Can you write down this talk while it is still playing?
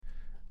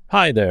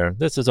Hi there,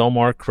 this is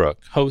Omar Crook,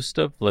 host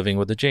of Living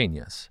with a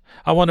Genius.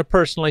 I want to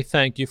personally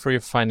thank you for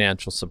your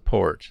financial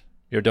support.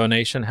 Your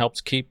donation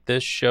helps keep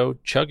this show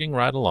chugging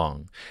right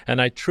along,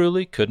 and I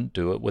truly couldn't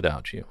do it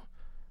without you.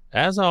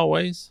 As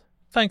always,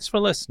 thanks for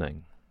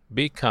listening.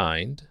 Be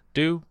kind,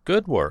 do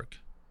good work,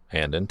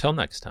 and until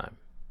next time.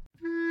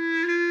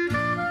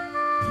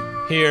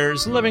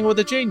 Here's Living with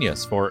a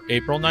Genius for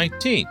April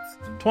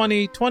 19th,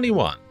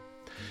 2021.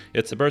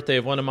 It's the birthday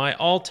of one of my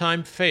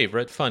all-time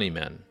favorite funny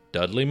men,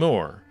 Dudley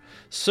Moore.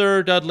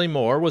 Sir Dudley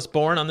Moore was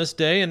born on this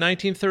day in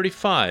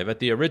 1935 at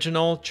the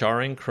original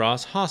Charing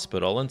Cross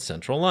Hospital in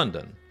central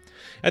London.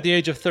 At the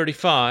age of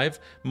 35,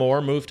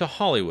 Moore moved to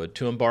Hollywood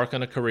to embark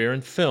on a career in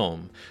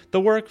film,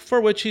 the work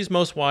for which he's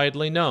most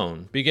widely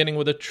known, beginning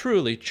with a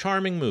truly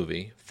charming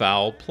movie,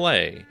 Foul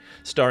Play,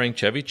 starring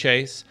Chevy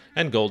Chase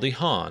and Goldie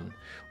Hawn,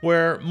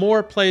 where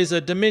Moore plays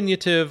a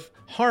diminutive,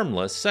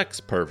 harmless sex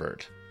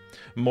pervert.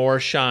 Moore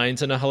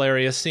shines in a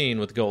hilarious scene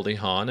with Goldie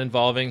Hawn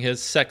involving his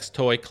sex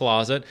toy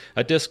closet,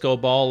 a disco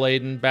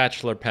ball-laden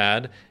bachelor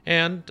pad,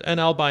 and an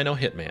albino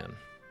hitman.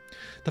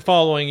 The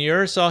following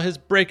year saw his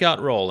breakout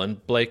role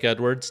in Blake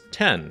Edwards'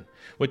 10,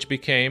 which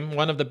became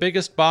one of the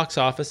biggest box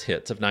office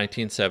hits of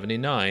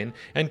 1979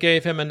 and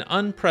gave him an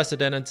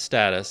unprecedented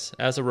status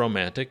as a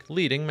romantic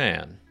leading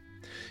man.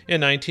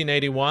 In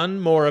 1981,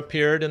 Moore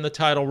appeared in the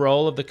title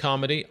role of the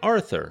comedy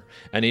Arthur,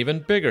 an even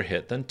bigger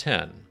hit than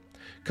 10.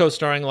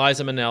 Co-starring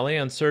Liza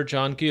Minnelli and Sir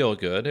John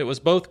Gielgud, it was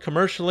both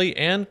commercially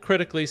and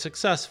critically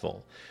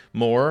successful,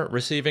 Moore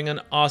receiving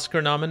an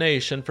Oscar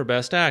nomination for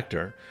Best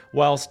Actor,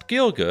 whilst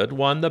Gielgud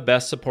won the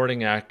Best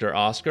Supporting Actor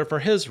Oscar for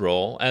his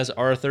role as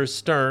Arthur's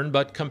stern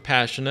but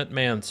compassionate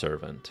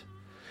manservant.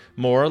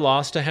 Moore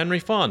lost to Henry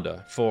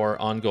Fonda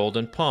for On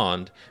Golden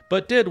Pond,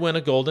 but did win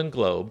a Golden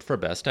Globe for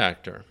Best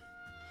Actor.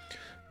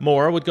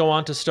 Moore would go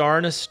on to star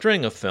in a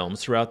string of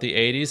films throughout the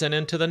 80s and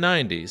into the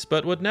 90s,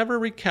 but would never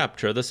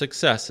recapture the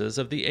successes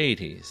of the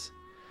 80s.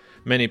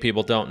 Many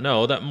people don't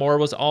know that Moore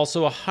was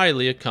also a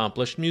highly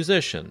accomplished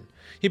musician.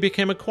 He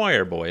became a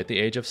choir boy at the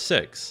age of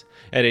 6.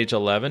 At age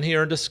 11, he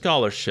earned a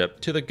scholarship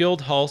to the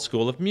Guildhall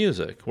School of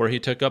Music, where he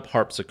took up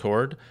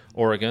harpsichord,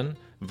 organ,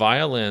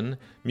 violin,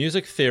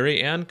 music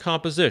theory, and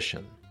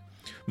composition.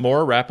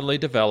 Moore rapidly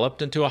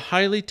developed into a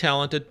highly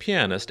talented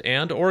pianist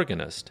and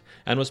organist,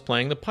 and was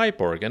playing the pipe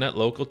organ at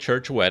local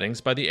church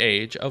weddings by the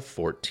age of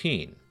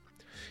 14.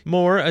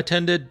 Moore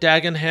attended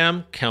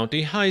Dagenham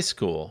County High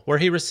School, where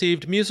he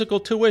received musical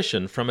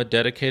tuition from a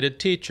dedicated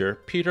teacher,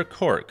 Peter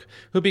Cork,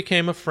 who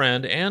became a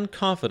friend and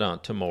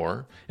confidant to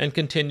Moore and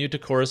continued to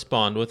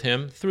correspond with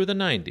him through the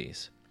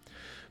 90s.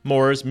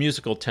 Moore's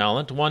musical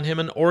talent won him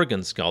an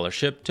organ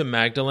scholarship to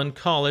Magdalen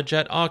College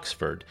at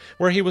Oxford,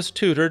 where he was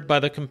tutored by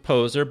the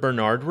composer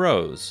Bernard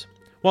Rose.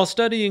 While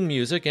studying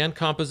music and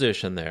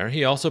composition there,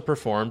 he also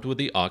performed with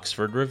the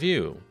Oxford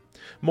Revue.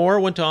 Moore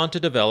went on to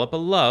develop a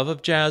love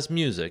of jazz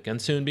music and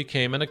soon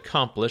became an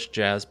accomplished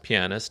jazz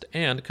pianist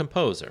and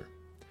composer.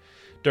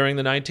 During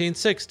the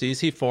 1960s,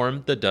 he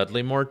formed the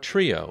Dudley Moore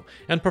Trio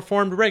and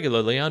performed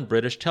regularly on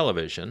British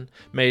television,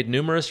 made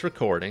numerous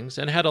recordings,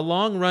 and had a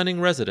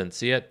long-running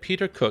residency at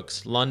Peter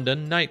Cook's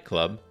London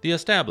nightclub, The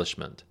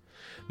Establishment.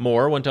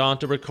 Moore went on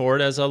to record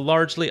as a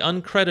largely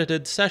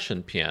uncredited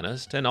session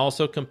pianist and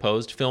also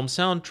composed film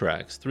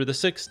soundtracks through the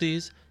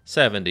 60s,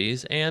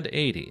 70s, and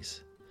 80s.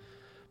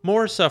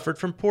 Moore suffered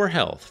from poor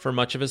health for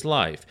much of his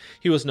life.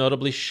 He was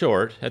notably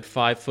short at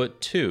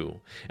 5'2",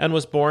 and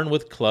was born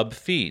with club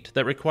feet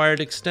that required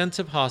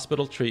extensive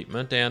hospital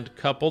treatment and,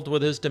 coupled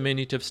with his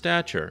diminutive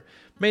stature,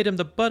 made him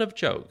the butt of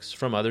jokes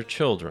from other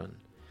children.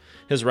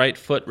 His right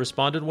foot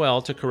responded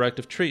well to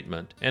corrective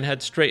treatment and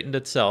had straightened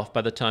itself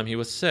by the time he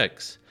was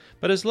 6,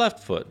 but his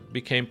left foot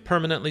became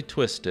permanently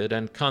twisted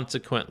and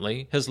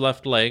consequently his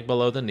left leg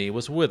below the knee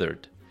was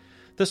withered.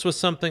 This was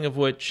something of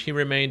which he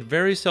remained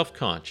very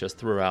self-conscious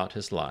throughout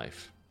his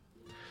life.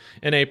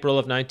 In April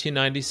of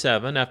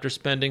 1997, after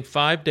spending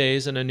 5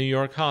 days in a New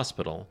York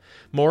hospital,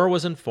 Moore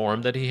was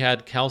informed that he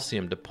had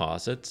calcium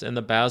deposits in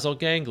the basal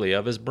ganglia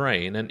of his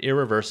brain and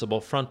irreversible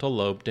frontal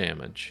lobe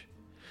damage.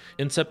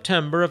 In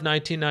September of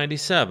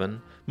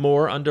 1997,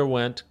 Moore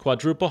underwent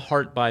quadruple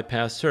heart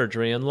bypass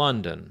surgery in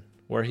London,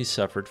 where he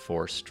suffered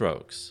 4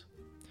 strokes.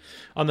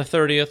 On the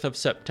 30th of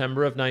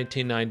September of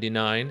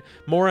 1999,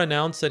 Moore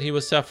announced that he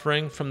was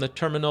suffering from the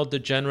terminal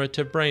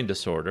degenerative brain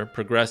disorder,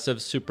 progressive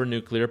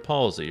supranuclear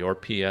palsy, or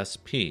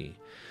PSP,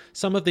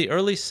 some of the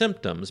early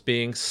symptoms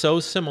being so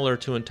similar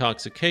to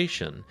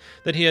intoxication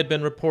that he had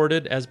been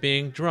reported as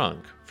being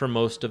drunk for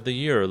most of the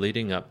year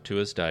leading up to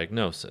his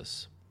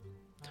diagnosis.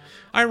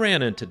 I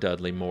ran into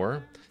Dudley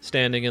Moore,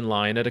 standing in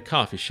line at a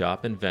coffee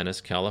shop in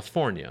Venice,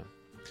 California.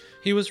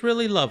 He was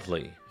really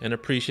lovely and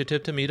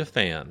appreciative to meet a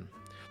fan.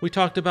 We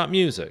talked about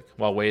music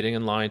while waiting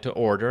in line to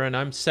order, and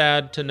I'm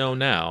sad to know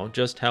now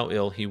just how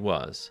ill he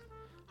was.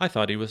 I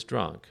thought he was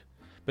drunk,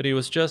 but he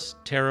was just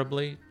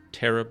terribly,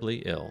 terribly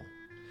ill.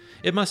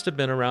 It must have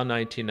been around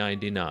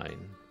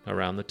 1999,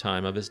 around the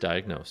time of his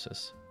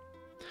diagnosis.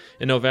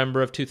 In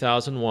November of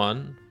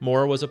 2001,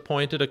 Moore was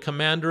appointed a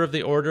Commander of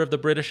the Order of the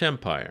British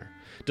Empire,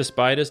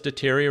 Despite his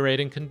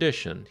deteriorating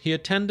condition, he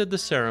attended the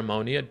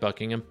ceremony at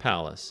Buckingham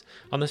Palace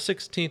on the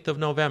 16th of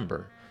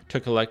November to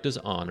collect his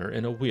honor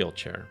in a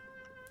wheelchair.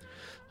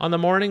 On the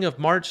morning of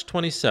March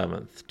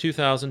 27,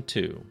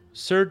 2002,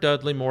 Sir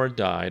Dudley Moore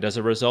died as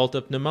a result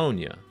of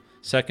pneumonia,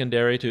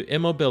 secondary to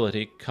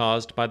immobility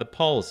caused by the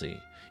palsy,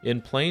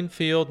 in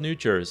Plainfield, New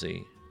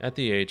Jersey, at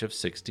the age of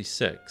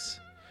 66.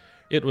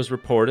 It was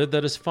reported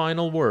that his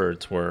final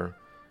words were,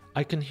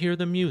 "I can hear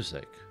the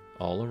music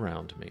all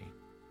around me."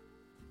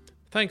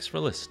 Thanks for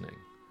listening.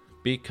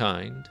 Be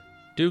kind,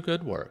 do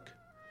good work,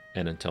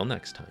 and until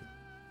next time.